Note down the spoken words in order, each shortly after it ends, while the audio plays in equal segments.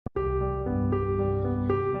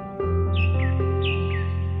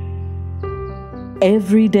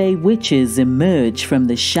Everyday witches emerge from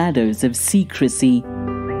the shadows of secrecy.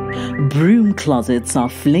 Broom closets are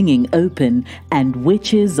flinging open and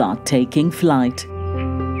witches are taking flight.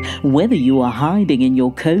 Whether you are hiding in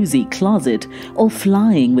your cozy closet or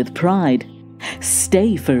flying with pride,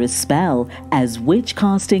 stay for a spell as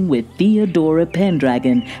Witchcasting with Theodora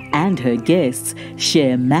Pendragon and her guests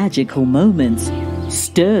share magical moments,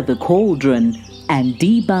 stir the cauldron, and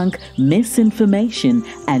debunk misinformation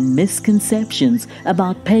and misconceptions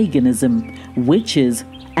about paganism, witches,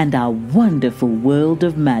 and our wonderful world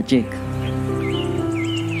of magic.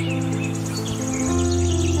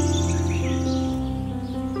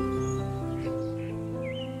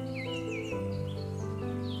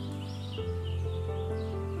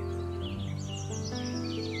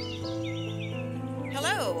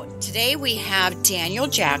 Hello, today we have Daniel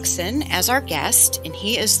Jackson as our guest, and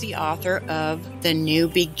he is the author of The New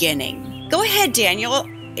Beginning. Go ahead, Daniel,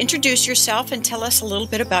 introduce yourself and tell us a little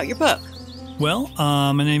bit about your book. Well,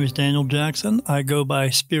 my name is Daniel Jackson. I go by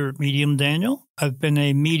Spirit Medium Daniel. I've been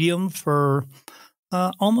a medium for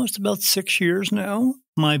almost about 6 years now.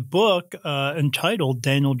 My book, entitled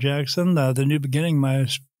Daniel Jackson, The New Beginning,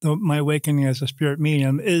 My Awakening as a Spirit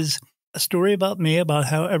Medium, is a story about me, about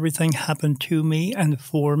how everything happened to me and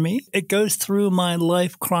for me. It goes through my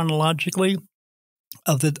life chronologically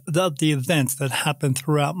of the events that happened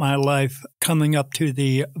throughout my life, coming up to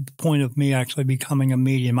the point of me actually becoming a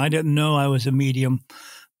medium. I didn't know I was a medium,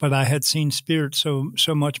 but I had seen spirit so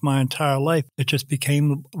much my entire life. It just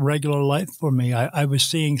became regular life for me. I was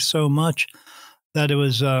seeing so much that it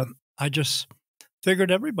was, I just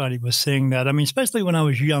figured everybody was seeing that. I mean, especially when I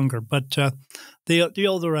was younger. But the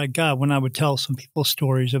older I got, when I would tell some people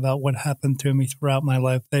stories about what happened to me throughout my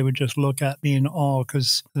life, they would just look at me in awe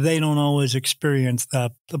because they don't always experience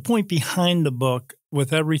that. The point behind the book,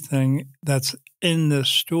 with everything that's in this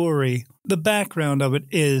story, the background of it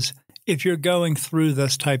is, if you're going through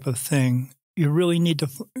this type of thing, you really need to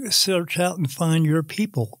search out and find your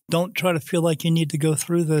people. Don't try to feel like you need to go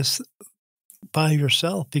through this by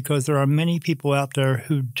yourself, because there are many people out there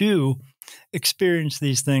who do experience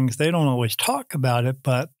these things. They don't always talk about it,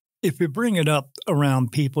 but if you bring it up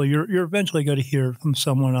around people, you're eventually going to hear from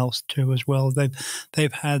someone else too as well.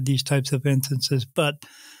 They've had these types of instances. But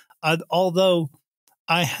although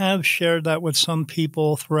I have shared that with some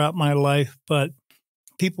people throughout my life, but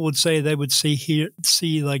people would say they would see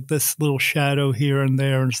like this little shadow here and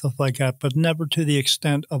there and stuff like that, but never to the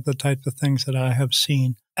extent of the types of things that I have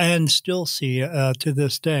seen and still see to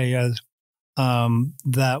this day, as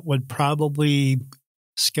that would probably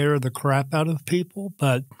scare the crap out of people.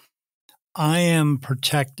 But I am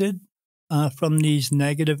protected from these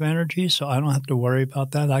negative energies, so I don't have to worry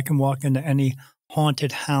about that. I can walk into any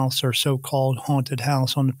haunted house or so-called haunted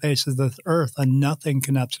house on the face of the earth, and nothing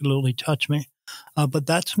can absolutely touch me. But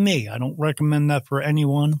that's me. I don't recommend that for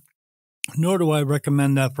anyone, nor do I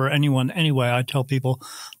recommend that for anyone anyway. I tell people,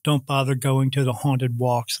 don't bother going to the haunted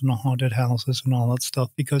walks and the haunted houses and all that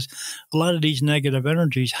stuff, because a lot of these negative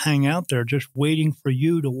energies hang out there just waiting for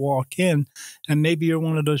you to walk in. And maybe you're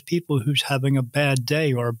one of those people who's having a bad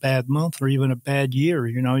day or a bad month or even a bad year.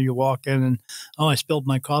 You know, you walk in and, oh, I spilled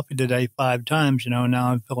my coffee today 5 times, now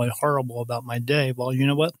I'm feeling horrible about my day. Well, you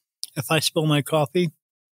know what? If I spill my coffee,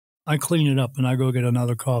 I clean it up and I go get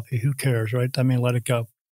another coffee. Who cares, right? I mean, let it go.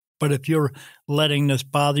 But if you're letting this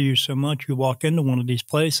bother you so much, you walk into one of these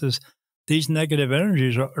places, these negative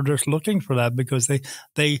energies are just looking for that, because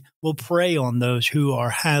they will prey on those who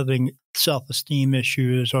are having self-esteem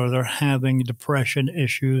issues, or they're having depression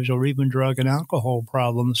issues, or even drug and alcohol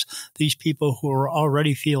problems. These people who are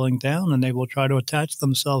already feeling down, and they will try to attach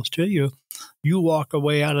themselves to you. You walk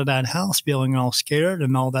away out of that house feeling all scared,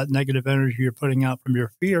 and all that negative energy you're putting out from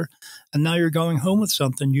your fear, and now you're going home with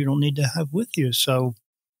something you don't need to have with you. So,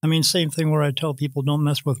 I mean, same thing where I tell people don't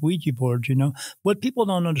mess with Ouija boards, What people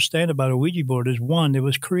don't understand about a Ouija board is, one, it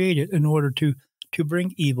was created in order to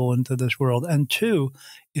bring evil into this world. And two,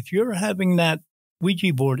 if you're having that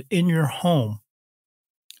Ouija board in your home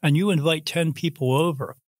and you invite 10 people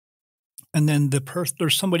over, and then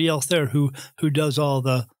there's somebody else there who does all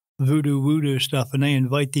the voodoo stuff, and they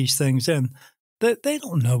invite these things in, they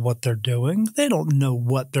don't know what they're doing. They don't know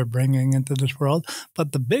what they're bringing into this world.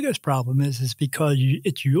 But the biggest problem is because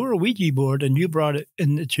it's your Ouija board and you brought it,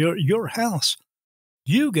 and it's your house.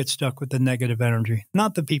 You get stuck with the negative energy,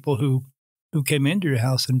 not the people who came into your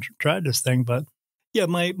house and tried this thing. But yeah,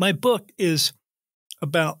 my book is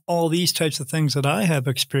about all these types of things that I have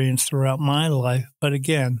experienced throughout my life. But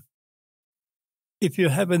again, if you're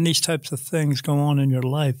having these types of things go on in your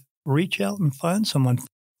life, reach out and find someone.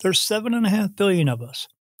 There's 7.5 billion of us.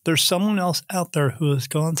 there's someone else out there who has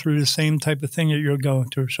gone through the same type of thing that you're going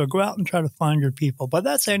through. So go out and try to find your people. But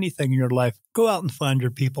that's anything in your life. Go out and find your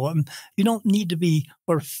people. And you don't need to be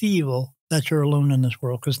or feel that you're alone in this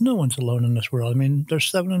world, because no one's alone in this world. I mean, there's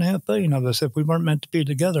 7.5 billion of us. If we weren't meant to be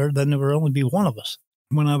together, then there would only be one of us.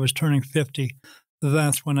 When I was turning 50,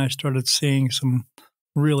 that's when I started seeing some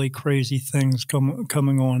really crazy things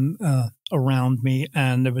coming on around me.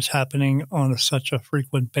 And it was happening on such a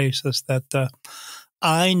frequent basis that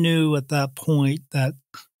I knew at that point that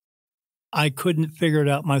I couldn't figure it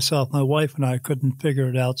out myself. My wife and I couldn't figure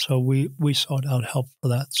it out, so we sought out help for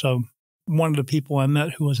that. So one of the people I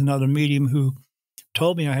met, who was another medium, who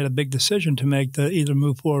told me I had a big decision to make, to either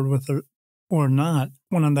move forward with it or not.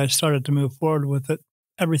 When I started to move forward with it,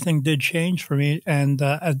 everything did change for me. And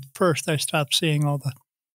at first, I stopped seeing all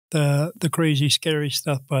the crazy, scary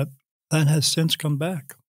stuff, but that has since come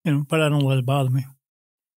back. But I don't let it bother me.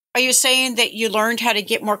 Are you saying that you learned how to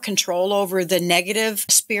get more control over the negative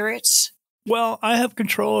spirits? Well, I have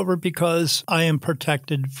control over it because I am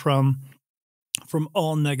protected from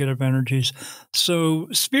all negative energies. So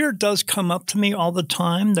spirit does come up to me all the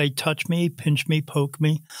time. They touch me, pinch me, poke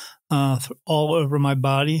me all over my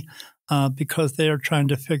body because they are trying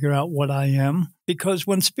to figure out what I am. Because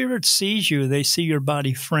when spirit sees you, they see your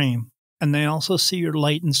body frame. And they also see your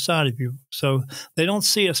light inside of you. So they don't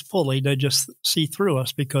see us fully. They just see through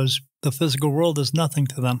us because the physical world is nothing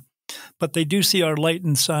to them. But they do see our light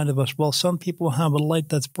inside of us. Well, some people have a light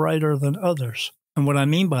that's brighter than others. And what I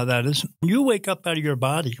mean by that is you wake up out of your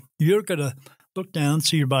body. You're going to look down,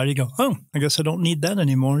 see your body, go, oh, I guess I don't need that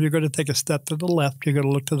anymore. You're going to take a step to the left. You're going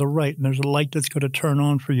to look to the right. And there's a light that's going to turn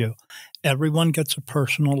on for you. Everyone gets a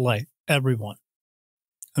personal light. Everyone.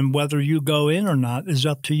 And whether you go in or not is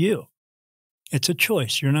up to you. It's a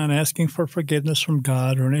choice. You're not asking for forgiveness from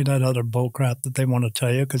God or any of that other bullcrap that they want to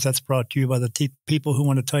tell you, because that's brought to you by the people who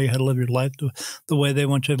want to tell you how to live your life the way they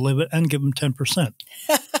want you to live it, and give them 10%.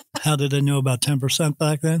 How did they know about 10%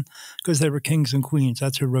 back then? Because they were kings and queens.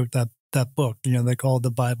 That's who wrote that book. They call it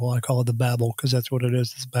the Bible. I call it the Babble, because that's what it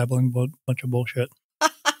is. It's a babbling bunch of bullshit.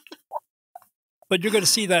 But you're going to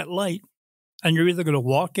see that light, and you're either going to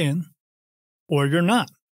walk in or you're not.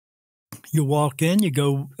 You walk in, you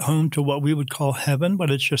go home to what we would call heaven,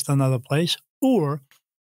 but it's just another place. Or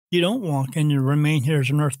you don't walk in, you remain here as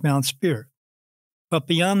an earthbound spirit. But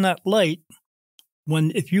beyond that light,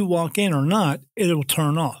 if you walk in or not, it'll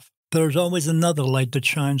turn off. There's always another light that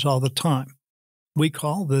shines all the time. We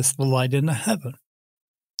call this the light in the heaven.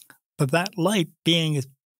 But that light, being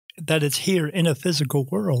that it's here in a physical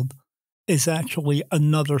world, is actually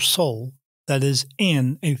another soul that is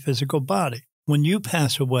in a physical body. When you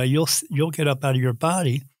pass away, you'll get up out of your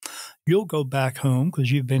body. You'll go back home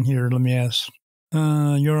because you've been here, let me ask,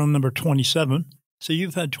 you're on number 27. So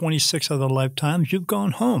you've had 26 other lifetimes. You've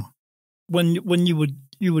gone home. When you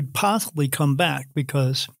would possibly come back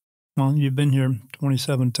because, well, you've been here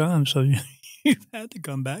 27 times, so you've had to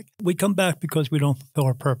come back. We come back because we don't fulfill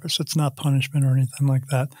our purpose. It's not punishment or anything like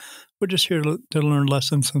that. We're just here to learn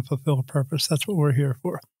lessons and fulfill a purpose. That's what we're here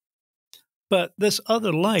for. But this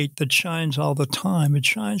other light that shines all the time, it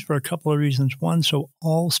shines for a couple of reasons. One, so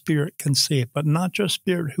all spirit can see it, but not just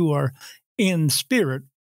spirit who are in spirit,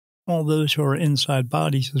 all those who are inside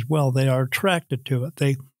bodies as well. They are attracted to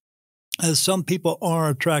it. As some people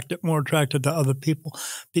are more attracted to other people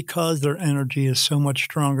because their energy is so much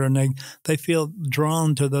stronger, and they feel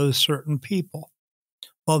drawn to those certain people.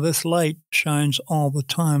 Well, this light shines all the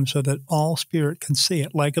time so that all spirit can see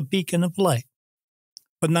it, like a beacon of light.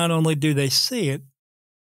 But not only do they see it,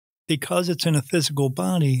 because it's in a physical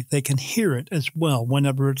body, they can hear it as well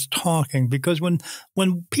whenever it's talking. Because when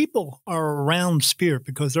people are around spirit,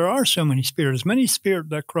 because there are so many spirits, many spirits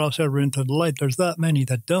that cross over into the light, there's that many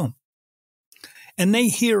that don't. And they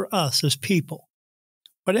hear us as people.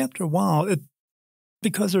 But after a while,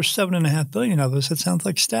 because there's 7.5 billion of us, it sounds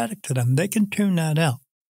like static to them. They can tune that out.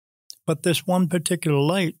 But this one particular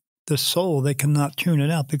light, the soul, they cannot tune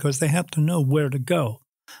it out because they have to know where to go.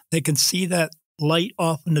 They can see that light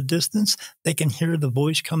off in the distance. They can hear the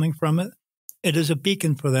voice coming from it. It is a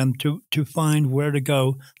beacon for them to find where to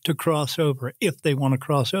go to cross over, if they want to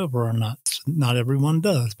cross over or not. Not everyone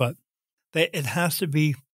does, but it has to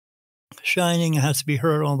be shining. It has to be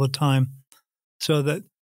heard all the time so that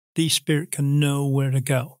the spirit can know where to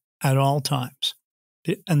go at all times.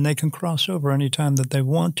 And they can cross over anytime that they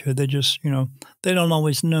want to. They just, they don't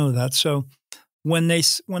always know that. So when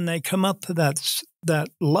they come up to that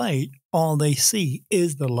light, all they see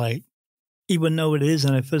is the light. Even though it is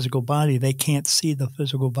in a physical body, they can't see the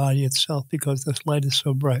physical body itself because this light is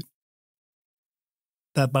so bright.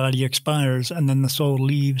 That body expires, and then the soul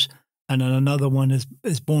leaves, and then another one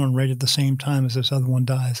is born right at the same time as this other one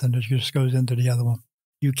dies, and it just goes into the other one.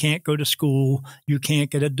 You can't go to school, you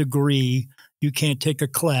can't get a degree, you can't take a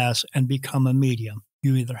class and become a medium.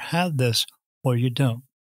 You either have this or you don't.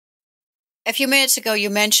 A few minutes ago, you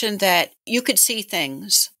mentioned that you could see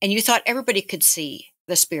things, and you thought everybody could see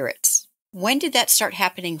the spirits. When did that start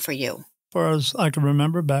happening for you? As far as I can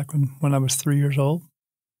remember, back when I was 3 years old.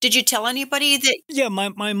 Did you tell anybody that? Yeah,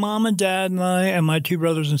 my mom and dad and I and my two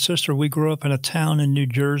brothers and sister, we grew up in a town in New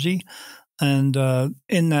Jersey. And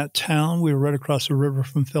in that town, we were right across the river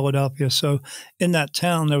from Philadelphia. So in that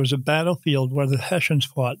town, there was a battlefield where the Hessians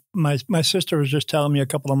fought. My sister was just telling me a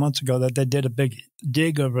couple of months ago that they did a big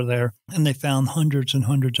dig over there, and they found hundreds and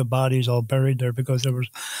hundreds of bodies all buried there because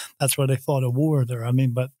that's where they fought a war there. I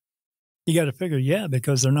mean, but you got to figure, yeah,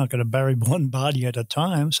 because they're not going to bury one body at a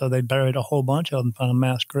time. So they buried a whole bunch of them on a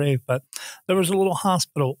mass grave. But there was a little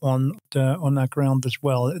hospital on that ground as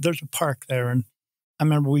well. There's a park there, and I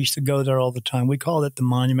remember we used to go there all the time. We called it the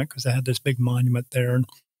monument because they had this big monument there, and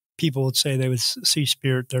people would say they would see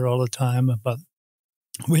spirit there all the time, but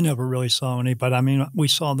we never really saw any. But I mean, we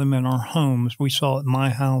saw them in our homes. We saw it in my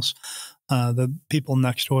house, the people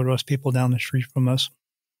next door to us, people down the street from us.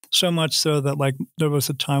 So much so that, like, there was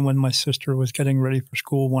a time when my sister was getting ready for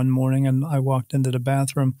school one morning, and I walked into the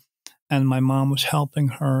bathroom, and my mom was helping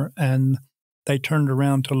her, and they turned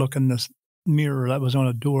around to look in this mirror that was on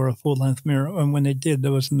a door, a full-length mirror. And when they did,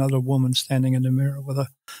 there was another woman standing in the mirror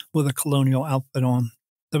with a colonial outfit on.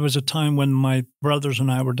 There was a time when my brothers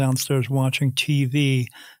and I were downstairs watching TV,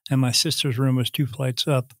 and my sister's room was 2 flights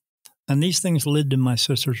up. And these things lived in my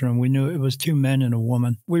sister's room. We knew it was 2 men and a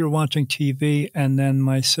woman. We were watching TV, and then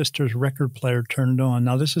my sister's record player turned on.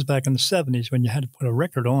 Now, this is back in the 70s when you had to put a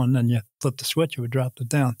record on, and you flipped the switch, it would drop it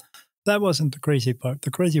down. That wasn't the crazy part.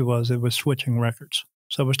 The crazy was it was switching records.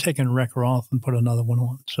 So it was taking a record off and put another one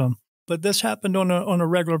on. So, but this happened on a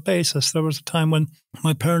regular basis. There was a time when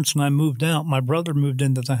my parents and I moved out. My brother moved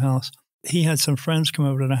into the house. He had some friends come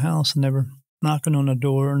over to the house, and they were knocking on the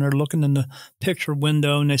door, and they're looking in the picture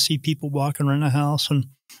window, and they see people walking around the house, and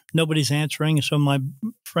nobody's answering. So my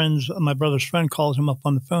brother's friend calls him up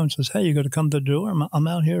on the phone and says, "Hey, you got to come to the door. I'm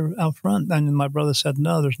out here out front." And my brother said,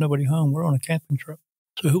 "No, there's nobody home. We're on a camping trip."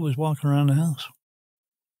 So who was walking around the house?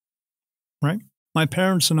 Right? My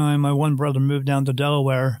parents and I, my one brother moved down to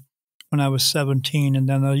Delaware when I was 17, and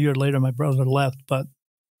then a year later my brother left, but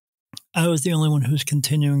I was the only one who was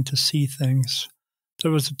continuing to see things.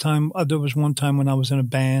 There was one time when I was in a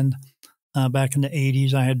band back in the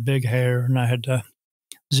 80s. I had big hair, and I had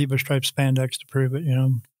zebra stripe spandex to prove it. You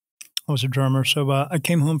know, I was a drummer. So I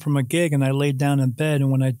came home from a gig, and I laid down in bed,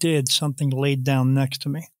 and when I did, something laid down next to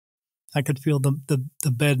me. I could feel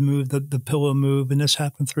the bed move, the pillow move, and this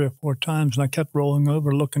happened 3 or 4 times, and I kept rolling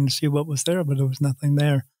over looking to see what was there, but there was nothing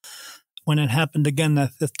there. When it happened again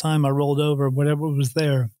that 5th time, I rolled over, whatever was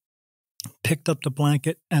there, picked up the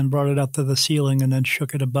blanket and brought it up to the ceiling and then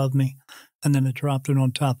shook it above me, and then it dropped it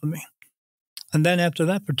on top of me. And then after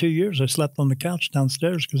that, for 2 years, I slept on the couch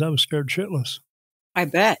downstairs because I was scared shitless. I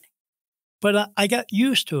bet. But I got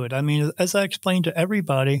used to it. I mean, as I explained to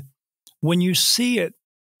everybody, when you see it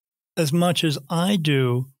as much as I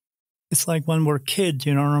do, it's like when we're kids,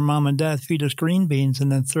 you know, our mom and dad feed us green beans, and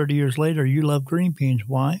then 30 years later, you love green beans.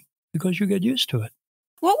 Why? Because you get used to it.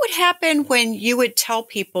 What would happen when you would tell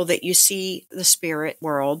people that you see the spirit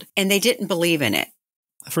world and they didn't believe in it?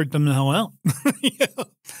 I freaked them the hell out. You know?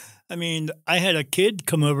 I mean, I had a kid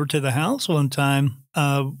come over to the house one time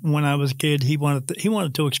when I was a kid. He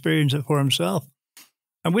wanted to experience it for himself.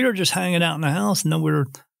 And we were just hanging out in the house, and then we were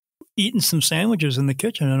eating some sandwiches in the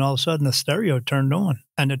kitchen, and all of a sudden the stereo turned on,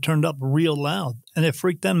 and it turned up real loud, and it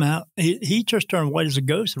freaked them out. He just turned white as a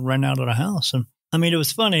ghost and ran out of the house. And I mean, it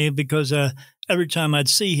was funny because every time I'd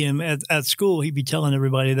see him at school, he'd be telling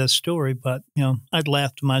everybody that story. But, you know, I'd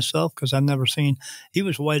laugh to myself because I'd never seen, he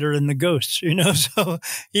was whiter than the ghosts, you know. So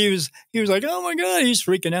he was like, oh my God, he's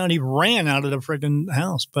freaking out. He ran out of the freaking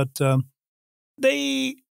house. But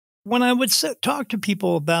when I would talk to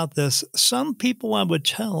people about this, some people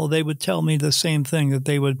they would tell me the same thing, that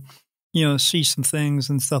they would, you know, see some things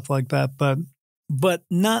and stuff like that, but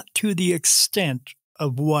not to the extent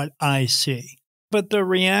of what I see. But the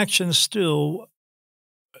reaction still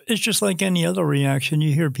is just like any other reaction.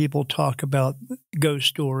 You hear people talk about ghost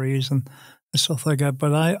stories and stuff like that.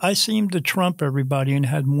 But I seemed to trump everybody and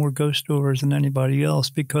had more ghost stories than anybody else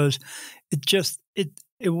because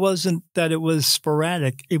it wasn't that it was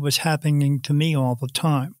sporadic. It was happening to me all the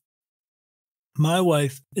time. My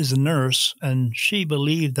wife is a nurse, and she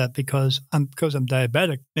believed that because I'm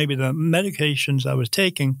diabetic, maybe the medications I was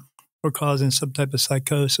taking were causing some type of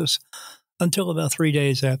psychosis. until about 3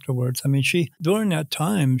 days afterwards. I mean, during that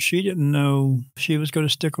time, she didn't know she was going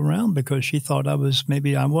to stick around because she thought I was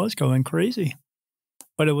going crazy.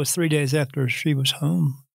 But it was 3 days after she was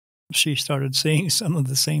home, she started seeing some of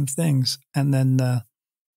the same things. And then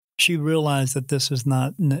she realized that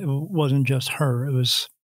it wasn't just her. It was,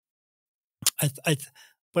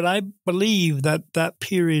 but I believe that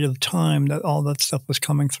period of time that all that stuff was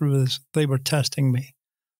coming through is they were testing me.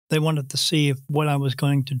 They wanted to see what I was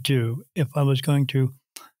going to do, if I was going to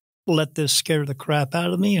let this scare the crap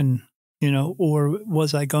out of me or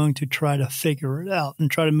was I going to try to figure it out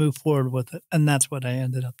and try to move forward with it? And that's what I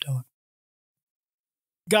ended up doing.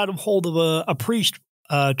 Got a hold of a priest,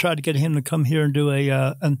 tried to get him to come here and do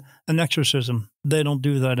an exorcism. They don't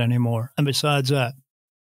do that anymore. And besides that,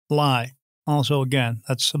 lie. Also, again,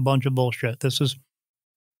 that's a bunch of bullshit. This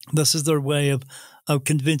is their way of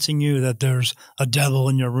convincing you that there's a devil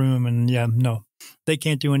in your room. And no, they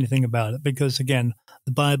can't do anything about it because, again,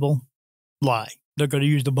 the Bible, lie. They're going to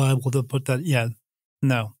use the Bible to put that.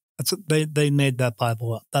 No, they made that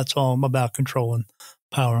Bible up. That's all about control and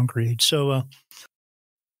power and greed. So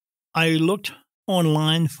I looked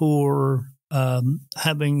online for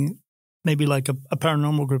having maybe like a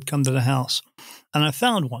paranormal group come to the house, and I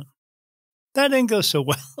found one. That didn't go so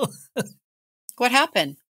well. What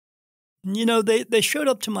happened? They showed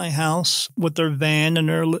up to my house with their van and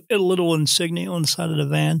their little insignia on the side of the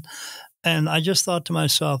van. And I just thought to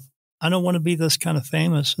myself, I don't want to be this kind of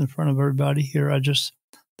famous in front of everybody here.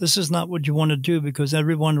 This is not what you want to do because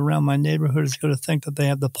everyone around my neighborhood is going to think that they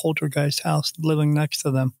have the poltergeist house living next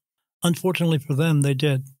to them. Unfortunately for them, they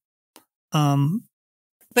did.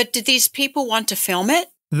 But did these people want to film it?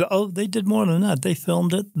 They did more than that. They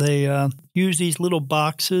filmed it. They used these little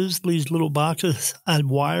boxes. These little boxes had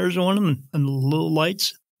wires on them and little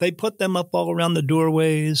lights. They put them up all around the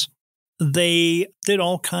doorways. They did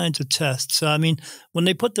all kinds of tests. I mean, when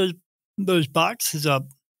they put those boxes up,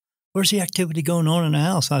 where's the activity going on in the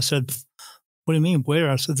house? I said, what do you mean,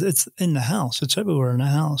 where? I said, it's in the house. It's everywhere in the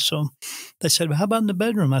house. So they said, well, how about in the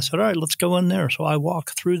bedroom? I said, all right, let's go in there. So I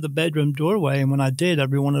walked through the bedroom doorway, and when I did,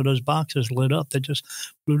 every one of those boxes lit up. They just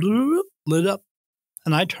lit up.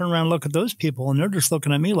 And I turn around and look at those people, and they're just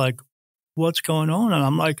looking at me like, what's going on? And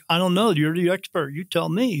I'm like, I don't know. You're the expert. You tell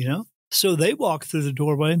me, So they walk through the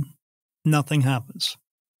doorway. Nothing happens.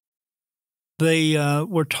 They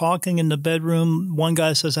were talking in the bedroom. One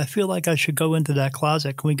guy says, I feel like I should go into that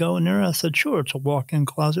closet. Can we go in there? I said, sure, it's a walk-in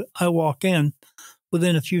closet. I walk in.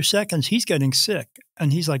 Within a few seconds, he's getting sick.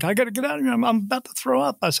 And he's like, I got to get out of here. I'm about to throw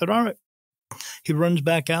up. I said, all right. He runs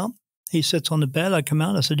back out. He sits on the bed. I come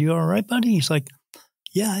out. I said, you all right, buddy? He's like,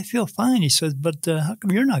 yeah, I feel fine. He says, but how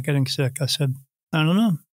come you're not getting sick? I said, I don't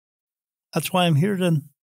know. That's why I'm here to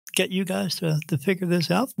get you guys to figure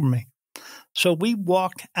this out for me. So we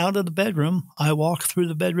walk out of the bedroom. I walk through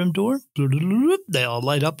the bedroom door. They all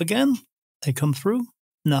light up again. They come through.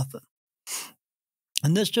 Nothing.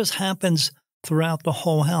 And this just happens throughout the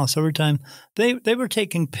whole house. Every time they were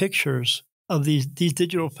taking pictures of these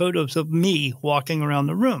digital photos of me walking around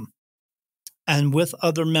the room and with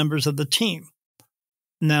other members of the team.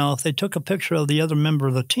 Now, if they took a picture of the other member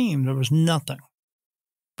of the team, there was nothing.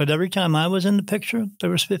 But every time I was in the picture, there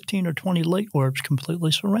was 15 or 20 light orbs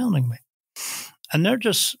completely surrounding me. And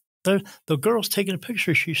the girl's taking a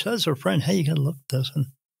picture. She says to her friend, hey, you got to look at this.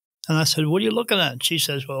 And I said, what are you looking at? And she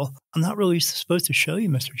says, well, I'm not really supposed to show you,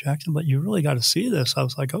 Mr. Jackson, but you really got to see this. I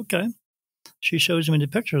was like, okay. She shows me the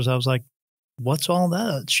pictures. I was like, what's all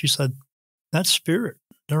that? She said, that's spirit.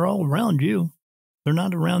 They're all around you. They're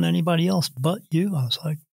not around anybody else but you. I was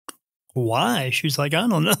like, why? She's like, I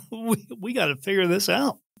don't know. We got to figure this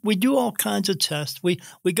out. We do all kinds of tests. We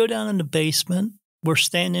go down in the basement. We're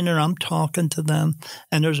standing there. I'm talking to them.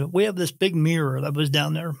 And we have this big mirror that was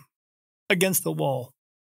down there against the wall.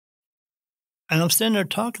 And I'm standing there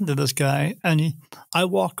talking to this guy. And I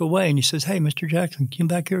walk away and he says, hey, Mr. Jackson, come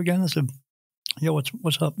back here again. I said, yeah,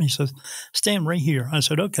 what's up? And he says, stand right here. I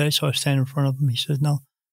said, okay. So I stand in front of him. He says, no,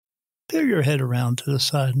 veer your head around to the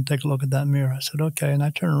side and take a look at that mirror. I said, okay. And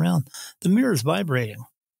I turn around. The mirror is vibrating.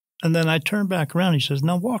 And then I turn back around. He says,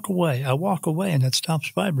 now walk away. I walk away and it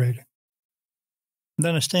stops vibrating. And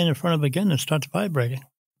then I stand in front of it again and it starts vibrating.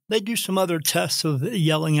 They do some other tests of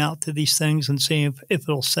yelling out to these things and seeing if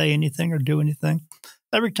it'll say anything or do anything.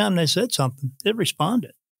 Every time they said something, it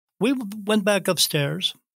responded. We went back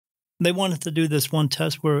upstairs. They wanted to do this one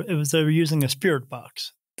test where they were using a spirit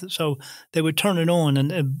box. So they would turn it on and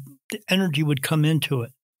the energy would come into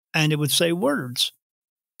it and it would say words.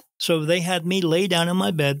 So they had me lay down in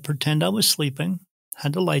my bed, pretend I was sleeping,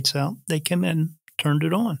 had the lights out. They came in, turned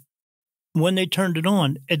it on. when they turned it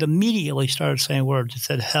on, it immediately started saying words. It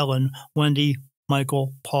said Helen, Wendy,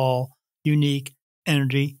 Michael, Paul, unique,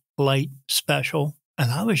 energy, light, special.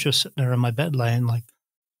 And I was just sitting there in my bed laying like,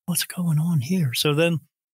 what's going on here? So then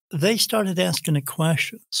they started asking the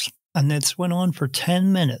questions, and this went on for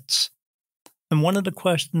 10 minutes. And one of the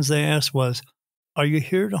questions they asked was, are you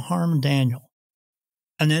here to harm Daniel?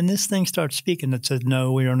 And then this thing starts speaking that says,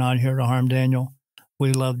 no, we are not here to harm Daniel.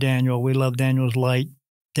 We love Daniel. We love Daniel's light.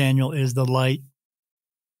 Daniel is the light.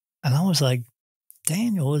 And I was like,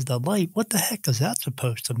 Daniel is the light? What the heck is that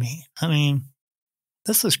supposed to mean? I mean,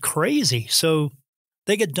 this is crazy. So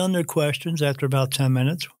they get done their questions after about 10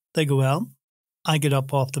 minutes. They go out. I get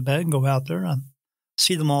up off the bed and go out there. I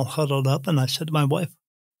see them all huddled up. And I said to my wife,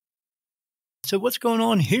 I said, what's going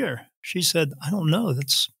on here? She said, I don't know.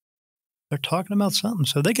 They're talking about something.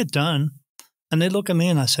 So they get done and they look at me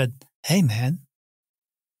and I said, hey, man,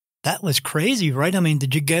 that was crazy, right? I mean,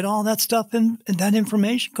 did you get all that stuff in that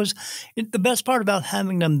information? Because the best part about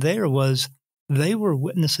having them there was they were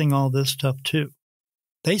witnessing all this stuff too.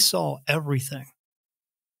 They saw everything.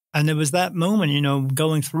 And there was that moment,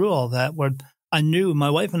 going through all that where I knew, my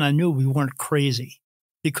wife and I knew we weren't crazy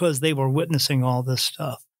because they were witnessing all this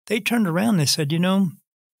stuff. They turned around and they said,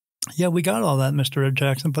 yeah, we got all that, Mr. Ed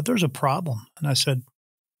Jackson, but there's a problem. And I said,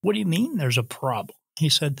 what do you mean there's a problem? He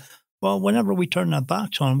said, well, whenever we turn that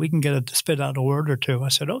box on, we can get it to spit out a word or two. I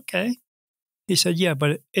said, okay. He said, yeah,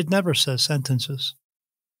 but it never says sentences.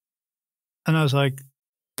 And I was like,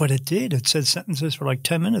 but it did. It said sentences for like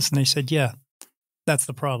 10 minutes. And they said, yeah, that's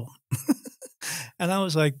the problem. And I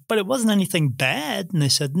was like, but it wasn't anything bad. And they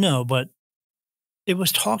said, no, but it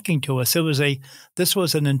was talking to us. This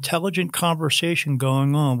was an intelligent conversation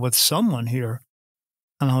going on with someone here.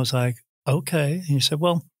 And I was like, okay. And he said,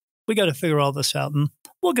 well, we got to figure all this out and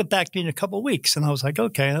we'll get back to you in a couple of weeks. And I was like,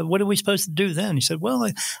 okay, what are we supposed to do then? He said, well,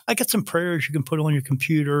 I got some prayers you can put on your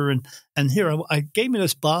computer. And here, I gave me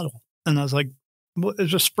this bottle. And I was like, well,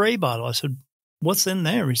 it's a spray bottle. I said, what's in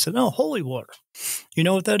there? He said, oh, holy water. You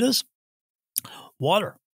know what that is?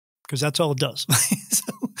 Water, because that's all it does.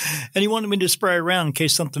 And he wanted me to spray around in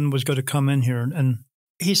case something was going to come in here. And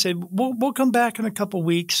he said, we'll come back in a couple of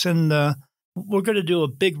weeks and we're going to do a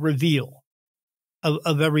big reveal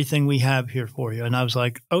of everything we have here for you. And I was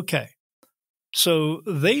like, okay. So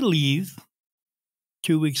they leave.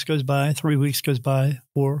 2 weeks goes by, 3 weeks goes by,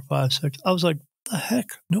 4, 5, 6. I was like, what the heck?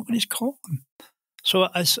 Nobody's calling. So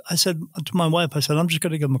I said to my wife, I said, I'm just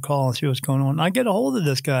going to give him a call and see what's going on. I get a hold of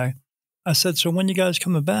this guy. I said, so when you guys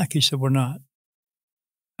coming back? He said, we're not.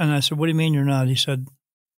 And I said, what do you mean you're not? He said,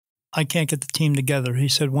 I can't get the team together. He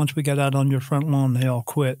said, once we got out on your front lawn, they all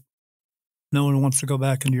quit. No one wants to go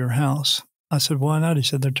back into your house. I said, why not? He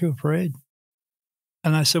said, they're too afraid.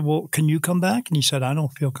 And I said, well, can you come back? And he said, I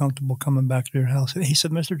don't feel comfortable coming back to your house. He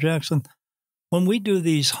said, Mr. Jackson, when we do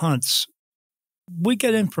these hunts, we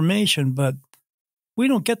get information, but we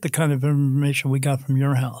don't get the kind of information we got from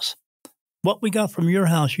your house. What we got from your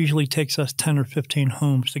house usually takes us 10 or 15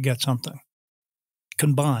 homes to get something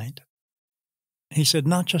combined. He said,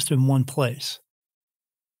 not just in one place.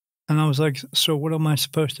 And I was like, so what am I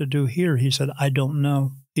supposed to do here? He said, I don't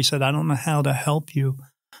know. He said, I don't know how to help you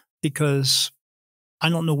because I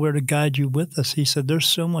don't know where to guide you with this. He said, there's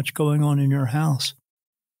so much going on in your house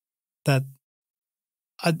that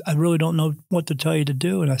I really don't know what to tell you to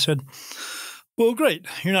do. And I said, well, great.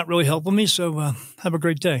 You're not really helping me, so have a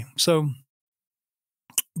great day. So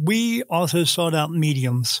we also sought out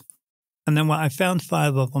mediums. And then I found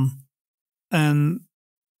 5 of them. And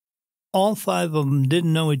all 5 of them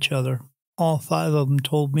didn't know each other. All 5 of them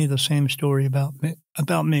told me the same story about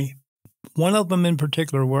me. One of them in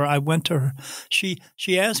particular, where I went to her, she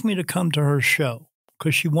asked me to come to her show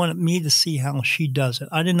because she wanted me to see how she does it.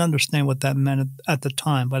 I didn't understand what that meant at the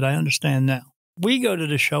time, but I understand now. We go to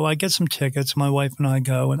the show. I get some tickets. My wife and I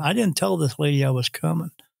go, and I didn't tell this lady I was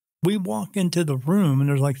coming. We walk into the room, and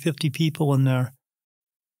there's like 50 people in there.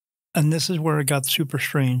 And this is where it got super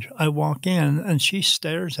strange. I walk in, and she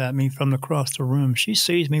stares at me from across the room. She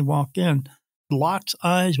sees me walk in, locks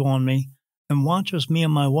eyes on me, and watches me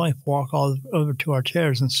and my wife walk all over to our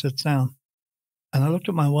chairs and sits down. And I looked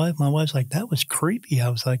at my wife. My wife's like, that was creepy. I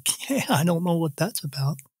was like, yeah, I don't know what that's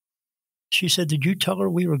about. She said, did you tell her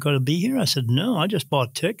we were going to be here? I said, no, I just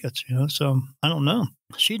bought tickets, so I don't know.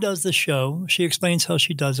 She does the show. She explains how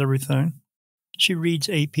she does everything. She reads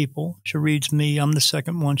 8 people. She reads me. I'm the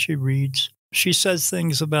second one she reads. She says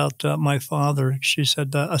things about my father. She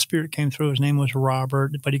said a spirit came through. His name was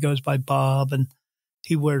Robert, but he goes by Bob. And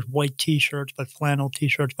He wears white T-shirts, but flannel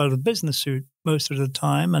T-shirts, but a business suit most of the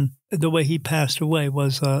time. And the way he passed away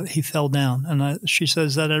was he fell down. And she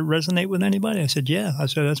says, "That resonate with anybody?" I said, "Yeah." I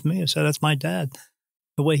said, "That's me." I said, "That's my dad."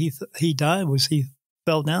 The way he died was he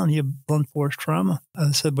fell down. He had blunt force trauma.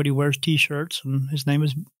 I said, "But he wears T-shirts, and his name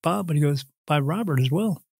is Bob." But he goes by Robert as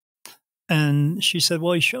well. And she said,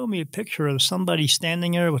 "Well, he showed me a picture of somebody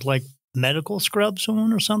standing there with like medical scrubs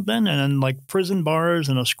on or something, and then like prison bars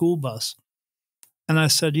and a school bus." And I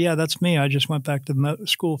said, "Yeah, that's me. I just went back to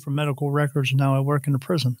school for medical records, and now I work in a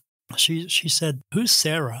prison." She said, "Who's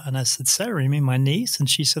Sarah?" And I said, "Sarah, you mean my niece?" And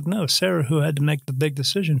she said, "No, Sarah, who had to make the big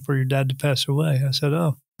decision for your dad to pass away." I said,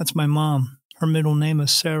 "Oh, that's my mom. Her middle name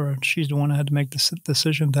is Sarah. She's the one who had to make the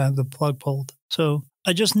decision to have the plug pulled." So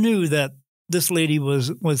I just knew that this lady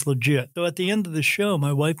was legit. So at the end of the show,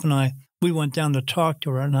 my wife and I, we went down to talk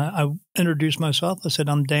to her, and I introduced myself. I said,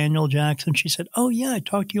 "I'm Daniel Jackson." She said, "Oh, yeah, I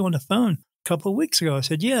talked to you on the phone a couple of weeks ago." I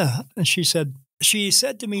said, "Yeah." And she said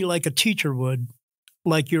to me like a teacher would,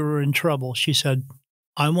 like you were in trouble. She said,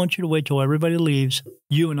 "I want you to wait till everybody leaves.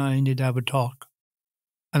 You and I need to have a talk."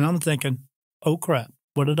 And I'm thinking, oh, crap,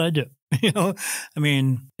 what did I do? I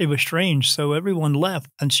mean, it was strange. So everyone left,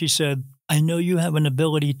 and she said, "I know you have an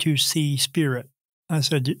ability to see spirit." I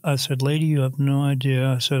said, "Lady, you have no idea."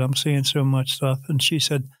 I said, "I'm seeing so much stuff." And she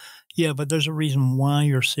said, "Yeah, but there's a reason why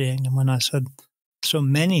you're seeing them." And I said, "So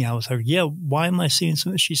many." I was like, "Yeah, why am I seeing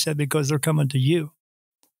some?" She said, "Because they're coming to you,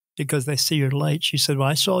 because they see your light." She said, "Well,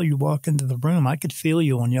 I saw you walk into the room. I could feel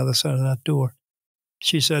you on the other side of that door."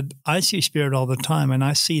 She said, "I see spirit all the time, and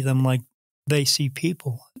I see them like they see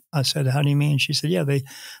people." I said, "How do you mean?" She said, "Yeah,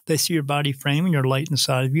 they see your body frame and your light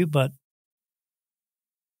inside of you, but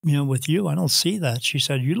with you, I don't see that." She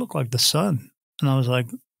said, "You look like the sun." And I was like,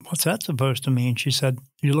 "What's that supposed to mean?" She said,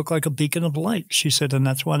 "You look like a beacon of light." She said, "And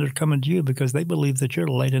that's why they're coming to you, because they believe that you're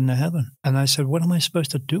the light into heaven." And I said, "What am I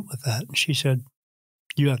supposed to do with that?" And she said,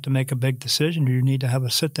 "You have to make a big decision. You need to have a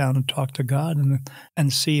sit down and talk to God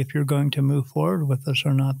and see if you're going to move forward with this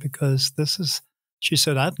or not, because this is," she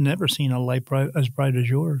said, "I've never seen a light as bright as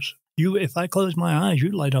yours. If I close my eyes,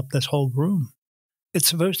 you light up this whole room. It's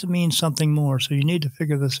supposed to mean something more, so you need to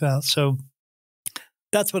figure this out." So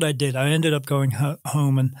that's what I did. I ended up going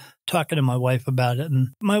home and talking to my wife about it.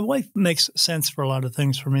 And my wife makes sense for a lot of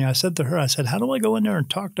things for me. I said to her, "How do I go in there and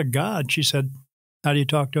talk to God?" She said, "How do you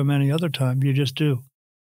talk to him any other time? You just do."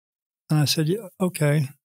 And I said, "Yeah, okay,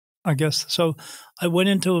 I guess." So I went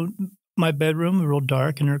into my bedroom, real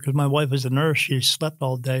dark in there, because my wife is a nurse. She slept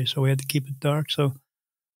all day, so we had to keep it dark. So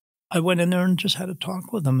I went in there and just had a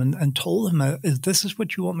talk with him and told him, "This is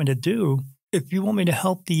what you want me to do. If you want me to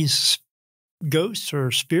help these ghosts or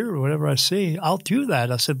spirit or whatever I see, I'll do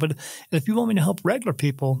that." I said, "But if you want me to help regular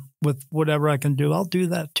people with whatever I can do, I'll do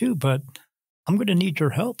that too. But I'm going to need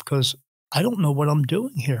your help, because I don't know what I'm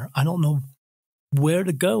doing here. I don't know where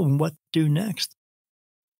to go and what to do next."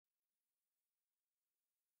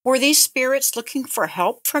 Were these spirits looking for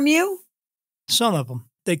help from you? Some of them.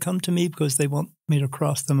 They come to me because they want me to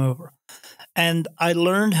cross them over. And I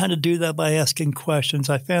learned how to do that by asking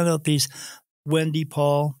questions. I found out these Wendy,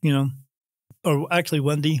 Paul, or actually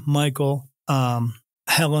Wendy, Michael,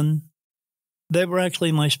 Helen, they were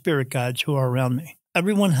actually my spirit guides who are around me.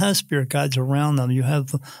 Everyone has spirit guides around them. You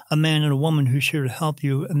have a man and a woman who's here to help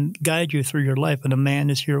you and guide you through your life. And a man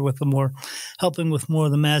is here with helping with more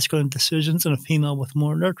of the masculine decisions, and a female with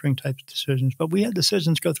more nurturing types of decisions. But we have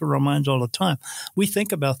decisions go through our minds all the time. We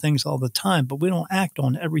think about things all the time, but we don't act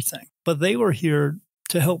on everything. But they were here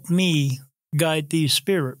to help me guide these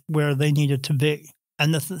spirit where they needed to be.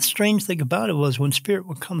 And the strange thing about it was, when spirit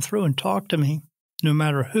would come through and talk to me, no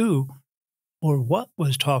matter who or what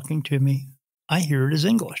was talking to me, I hear it as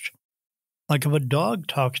English. Like if a dog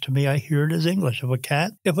talks to me, I hear it as English. If a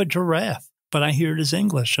cat, if a giraffe, but I hear it as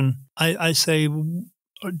English. And I say,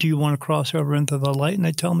 "Do you want to cross over into the light?" And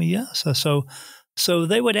they tell me yes. So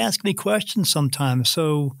they would ask me questions sometimes.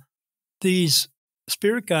 So these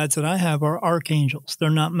spirit guides that I have are archangels. They're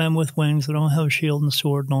not men with wings. They don't have a shield and a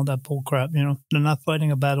sword and all that bull crap. They're not fighting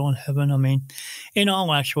a battle in heaven. I mean, in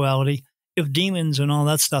all actuality, if demons and all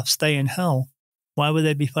that stuff stay in hell, why would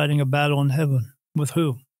they be fighting a battle in heaven? With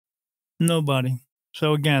who? Nobody.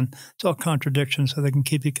 So again, it's all contradictions, so they can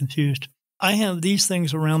keep you confused. I have these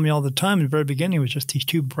things around me all the time. In the very beginning, it was just these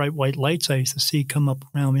two bright white lights I used to see come up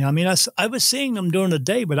around me. I mean, I was seeing them during the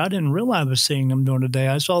day, but I didn't realize I was seeing them during the day.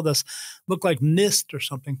 I saw this look like mist or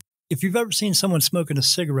something. If you've ever seen someone smoking a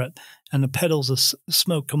cigarette and the petals of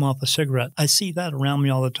smoke come off a cigarette, I see that around me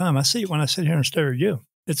all the time. I see it when I sit here and stare at you.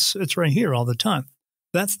 It's right here all the time.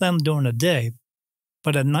 That's them during the day.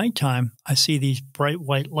 But at nighttime, I see these bright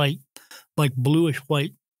white light, like bluish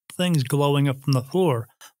white things glowing up from the floor.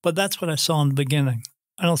 But that's what I saw in the beginning.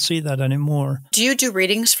 I don't see that anymore. Do you do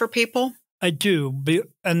readings for people? I do,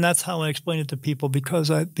 and that's how I explain it to people, because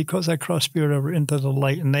I cross spirit over into the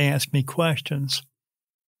light, and they ask me questions.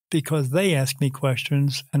 Because they ask me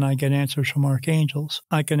questions, and I get answers from archangels.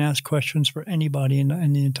 I can ask questions for anybody in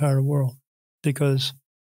the entire world, because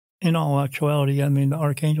in all actuality, I mean, the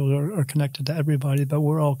archangels are connected to everybody, but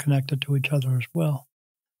we're all connected to each other as well.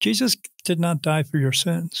 Jesus did not die for your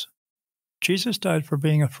sins. Jesus died for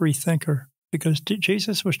being a free thinker. Because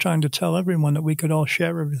Jesus was trying to tell everyone that we could all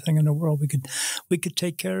share everything in the world. We could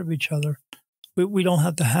take care of each other. We don't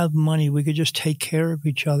have to have money. We could just take care of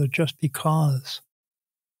each other just because.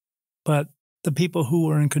 But the people who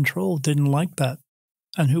were in control didn't like that.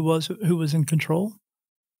 And who was in control?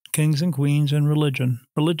 Kings and queens and religion.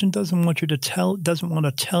 Religion doesn't want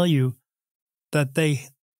to tell you that they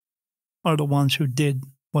are the ones who did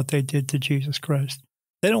what they did to Jesus Christ.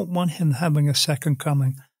 They don't want him having a second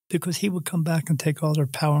coming, because he would come back and take all their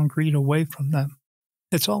power and greed away from them.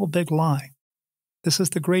 It's all a big lie. This is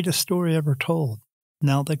the greatest story ever told.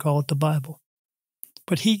 Now they call it the Bible.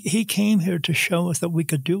 But he came here to show us that we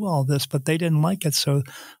could do all this, but they didn't like it. So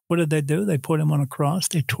what did they do? They put him on a cross.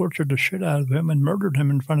 They tortured the shit out of him and murdered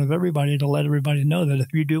him in front of everybody to let everybody know that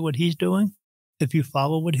if you do what he's doing, if you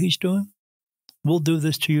follow what he's doing, we'll do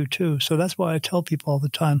this to you too. So that's why I tell people all the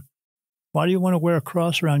time, why do you want to wear a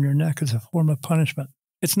cross around your neck as a form of punishment?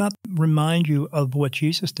 It's not to remind you of what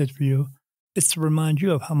Jesus did for you. It's to remind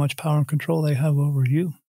you of how much power and control they have over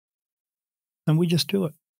you. And we just do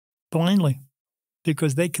it blindly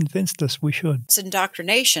because they convinced us we should. It's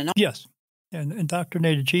indoctrination. Yes. And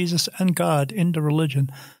indoctrinated Jesus and God into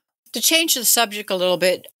religion. To change the subject a little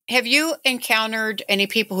bit, have you encountered any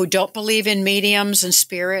people who don't believe in mediums and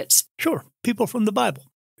spirits? Sure. People from the Bible.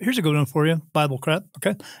 Here's a good one for you, Bible crap,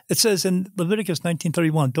 okay? It says in Leviticus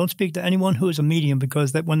 19:31, don't speak to anyone who is a medium,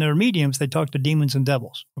 because when they're mediums, they talk to demons and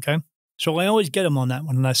devils, okay? So I always get them on that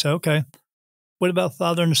one, and I say, okay, what about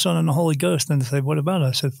Father and the Son and the Holy Ghost? And they say, what about it?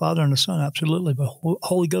 I said, Father and the Son, absolutely, but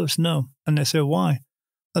Holy Ghost, no. And they say, why?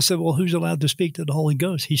 I said, well, who's allowed to speak to the Holy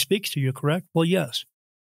Ghost? He speaks to you, correct? Well, yes.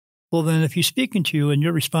 Well, then if he's speaking to you and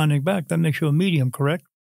you're responding back, that makes you a medium, correct?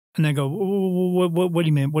 And they go, what do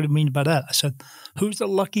you mean? What do you mean by that? I said, who's the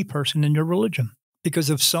lucky person in your religion? Because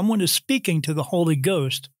if someone is speaking to the Holy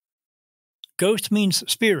Ghost, ghost means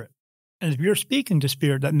spirit. And if you're speaking to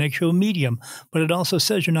spirit, that makes you a medium. But it also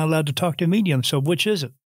says you're not allowed to talk to mediums. So which is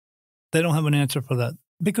it? They don't have an answer for that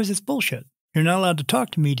because it's bullshit. You're not allowed to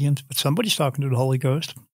talk to mediums, but somebody's talking to the Holy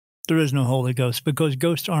Ghost. There is no Holy Ghost because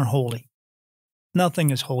ghosts aren't holy. Nothing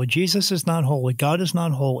is holy. Jesus is not holy. God is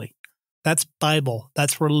not holy. That's Bible.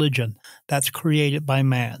 That's religion. That's created by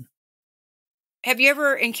man. Have you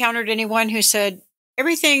ever encountered anyone who said,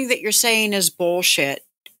 everything that you're saying is bullshit?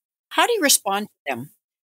 How do you respond to them?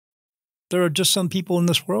 There are just some people in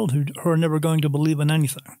this world who are never going to believe in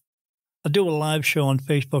anything. I do a live show on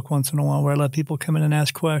Facebook once in a while where I let people come in and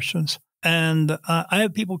ask questions. And I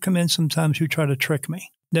have people come in sometimes who try to trick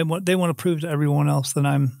me. They want to prove to everyone else that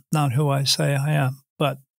I'm not who I say I am.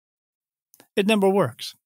 But it never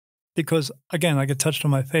works. Because, again, I get touched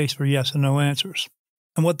on my face for yes and no answers.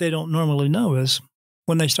 And what they don't normally know is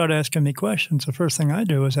when they start asking me questions, the first thing I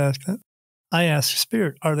do is ask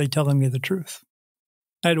Spirit, are they telling me the truth?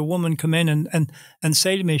 I had a woman come in and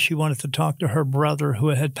say to me she wanted to talk to her brother who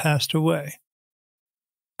had passed away.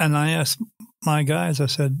 And I asked my guys, I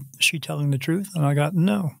said, is she telling the truth? And I got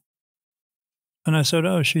no. And I said,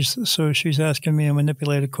 oh, she's asking me a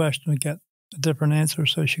manipulated question to get a different answer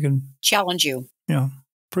so she can challenge you.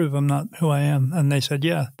 Prove I'm not who I am. And they said,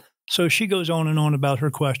 yeah. So she goes on and on about her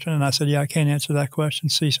question. And I said, yeah, I can't answer that question.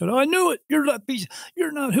 So she said, oh, I knew it. You're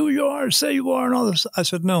not who you are, say you are, and all this. I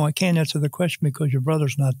said, no, I can't answer the question because your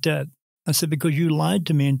brother's not dead. I said, because you lied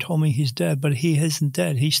to me and told me he's dead, but he isn't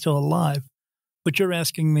dead. He's still alive. But you're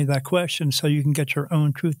asking me that question so you can get your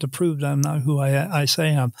own truth to prove that I'm not who I say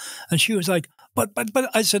I am. And she was like, but.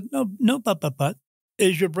 I said, no, but.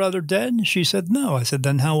 Is your brother dead? And she said, no. I said,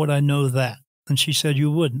 then how would I know that? And she said,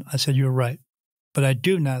 you wouldn't. I said, you're right. But I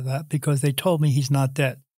do know that because they told me he's not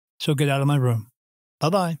dead. So get out of my room.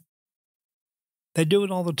 Bye-bye. They do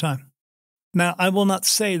it all the time. Now, I will not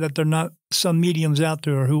say that there are not some mediums out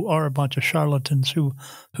there who are a bunch of charlatans, who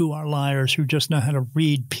are liars, who just know how to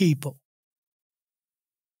read people.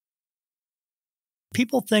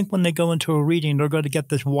 People think when they go into a reading, they're going to get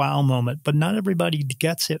this wow moment, but not everybody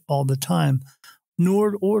gets it all the time,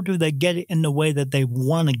 or do they get it in the way that they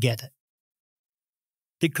want to get it.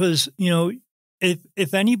 Because,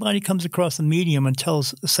 if anybody comes across a medium and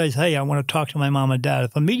says, hey, I want to talk to my mom and dad.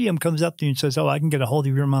 If a medium comes up to you and says, oh, I can get a hold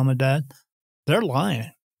of your mom and dad, they're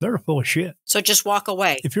lying. They're full of shit. So just walk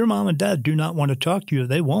away. If your mom and dad do not want to talk to you,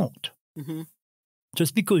 they won't. Mm-hmm.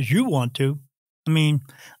 Just because you want to. I mean,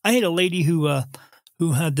 I had a lady who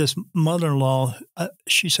had this mother-in-law.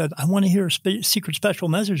 She said, I want to hear a secret special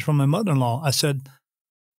message from my mother-in-law. I said,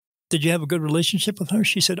 did you have a good relationship with her?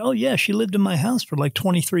 She said, oh, yeah, she lived in my house for like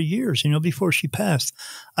 23 years, before she passed.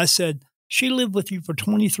 I said, she lived with you for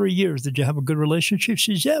 23 years. Did you have a good relationship?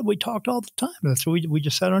 She said, yeah, we talked all the time. So we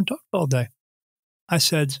just sat there and talked all day. I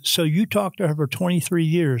said, so you talked to her for 23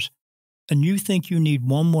 years and you think you need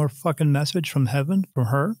one more fucking message from heaven from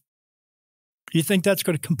her? You think that's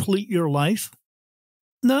going to complete your life?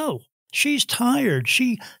 No, she's tired.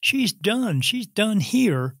 She's done. She's done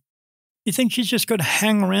here. You think she's just going to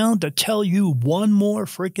hang around to tell you one more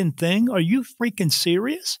freaking thing? Are you freaking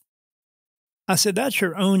serious? I said, that's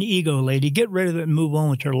your own ego, lady. Get rid of it and move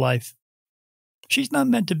on with your life. She's not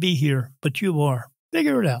meant to be here, but you are.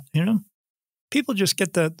 Figure it out, People just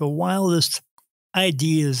get the wildest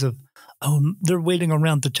ideas of, oh, they're waiting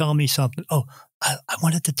around to tell me something. Oh, I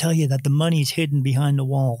wanted to tell you that the money's hidden behind the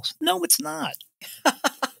walls. No, it's not.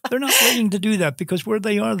 They're not waiting to do that because where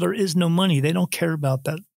they are, there is no money. They don't care about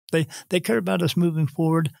that. They care about us moving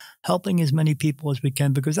forward, helping as many people as we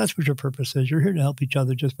can, because that's what your purpose is. You're here to help each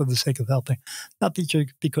other just for the sake of helping, not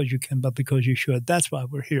because you can, but because you should. That's why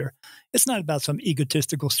we're here. It's not about some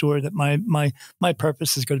egotistical story that my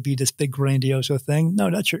purpose is going to be this big grandiose thing.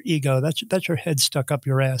 No, that's your ego. That's your head stuck up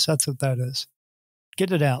your ass. That's what that is.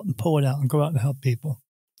 Get it out and pull it out and go out and help people.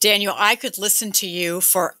 Daniel, I could listen to you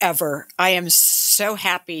forever. I am so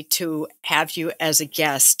happy to have you as a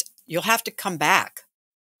guest. You'll have to come back.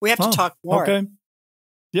 We have to talk more. Okay.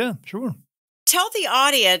 Yeah, sure. Tell the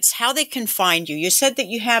audience how they can find you. You said that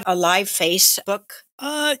you have a live Facebook.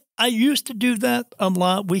 I used to do that a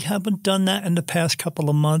lot. We haven't done that in the past couple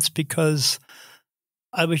of months because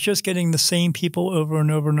I was just getting the same people over and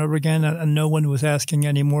over and over again, and no one was asking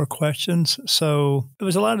any more questions. So it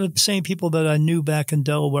was a lot of the same people that I knew back in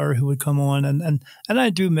Delaware who would come on. And I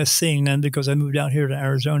do miss seeing them because I moved out here to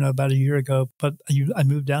Arizona about a year ago. But I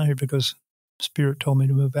moved down here because Spirit told me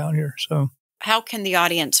to move out here. So how can the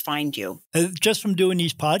audience find you? Just from doing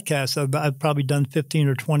these podcasts, I've probably done 15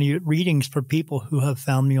 or 20 readings for people who have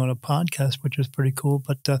found me on a podcast, which is pretty cool.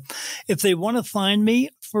 But if they want to find me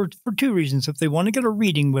for two reasons, if they want to get a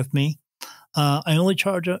reading with me, I only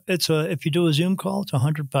charge if you do a Zoom call, it's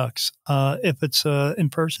 $100. If it's in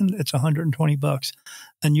person, it's $120.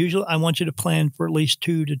 And usually I want you to plan for at least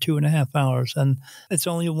 2 to 2.5 hours. And it's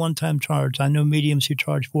only a one-time charge. I know mediums who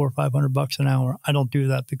charge $400 or $500 an hour. I don't do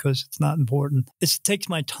that because it's not important. It takes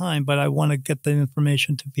my time, but I want to get the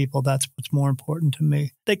information to people. That's what's more important to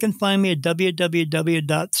me. They can find me at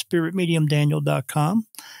www.spiritmediumdaniel.com.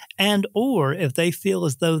 And or if they feel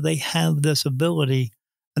as though they have this ability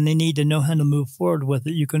and they need to know how to move forward with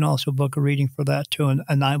it, you can also book a reading for that too.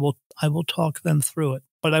 And I will talk them through it.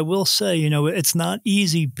 But I will say, it's not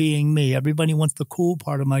easy being me. Everybody wants the cool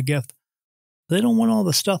part of my gift. They don't want all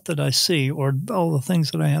the stuff that I see or all the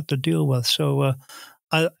things that I have to deal with. So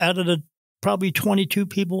out of the probably 22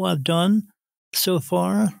 people I've done so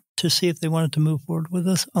far to see if they wanted to move forward with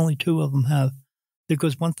this, only 2 of them have.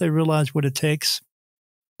 Because once they realize what it takes,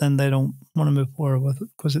 then they don't want to move forward with it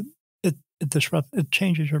because it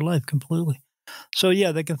changes your life completely. So,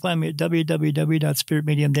 yeah, they can find me at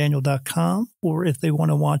www.spiritmediumdaniel.com, or if they want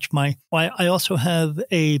to watch I also have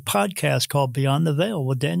a podcast called Beyond the Veil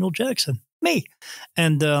with Daniel Jackson, me.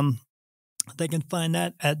 And they can find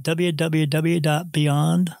that at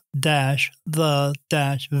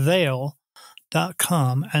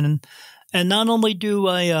www.beyond-the-veil.com. And not only do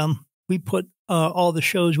we put all the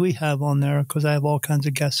shows we have on there, because I have all kinds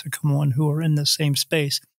of guests that come on who are in the same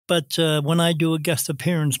space. But when I do a guest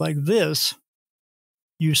appearance like this,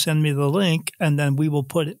 you send me the link, and then we will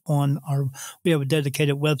put it on we have a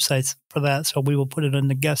dedicated website for that, so we will put it in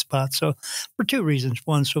the guest spot. So for 2 reasons.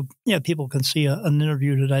 One, so people can see an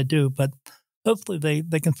interview that I do, but hopefully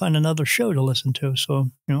they can find another show to listen to.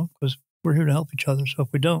 So, because we're here to help each other. So if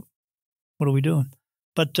we don't, what are we doing?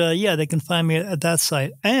 But they can find me at that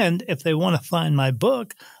site. And if they want to find my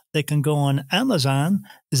book, they can go on Amazon.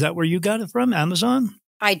 Is that where you got it from, Amazon?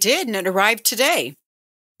 I did, and it arrived today.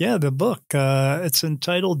 Yeah, the book. It's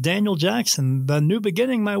entitled Daniel Jackson, The New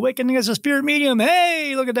Beginning, My Awakening as a Spirit Medium.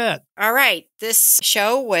 Hey, look at that. All right. This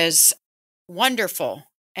show was wonderful,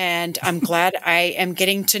 and I'm glad I am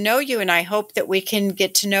getting to know you, and I hope that we can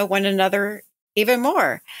get to know one another even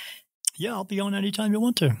more. Yeah, I'll be on anytime you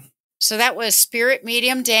want to. So that was Spirit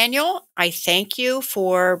Medium Daniel. I thank you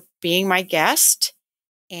for being my guest,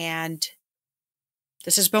 and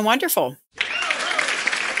this has been wonderful.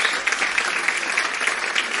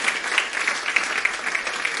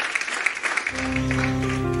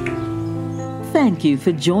 Thank you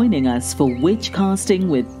for joining us for Witchcasting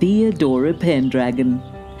with Theodora Pendragon.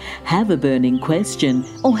 Have a burning question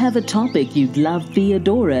or have a topic you'd love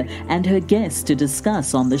Theodora and her guests to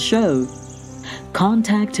discuss on the show?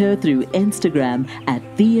 Contact her through Instagram at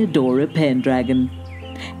Theodora Pendragon.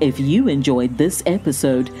 If you enjoyed this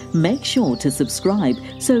episode, make sure to subscribe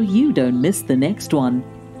so you don't miss the next one.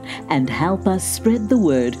 And help us spread the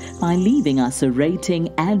word by leaving us a rating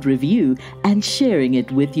and review and sharing it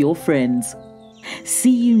with your friends.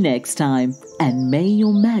 See you next time, and may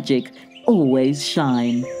your magic always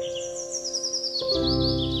shine.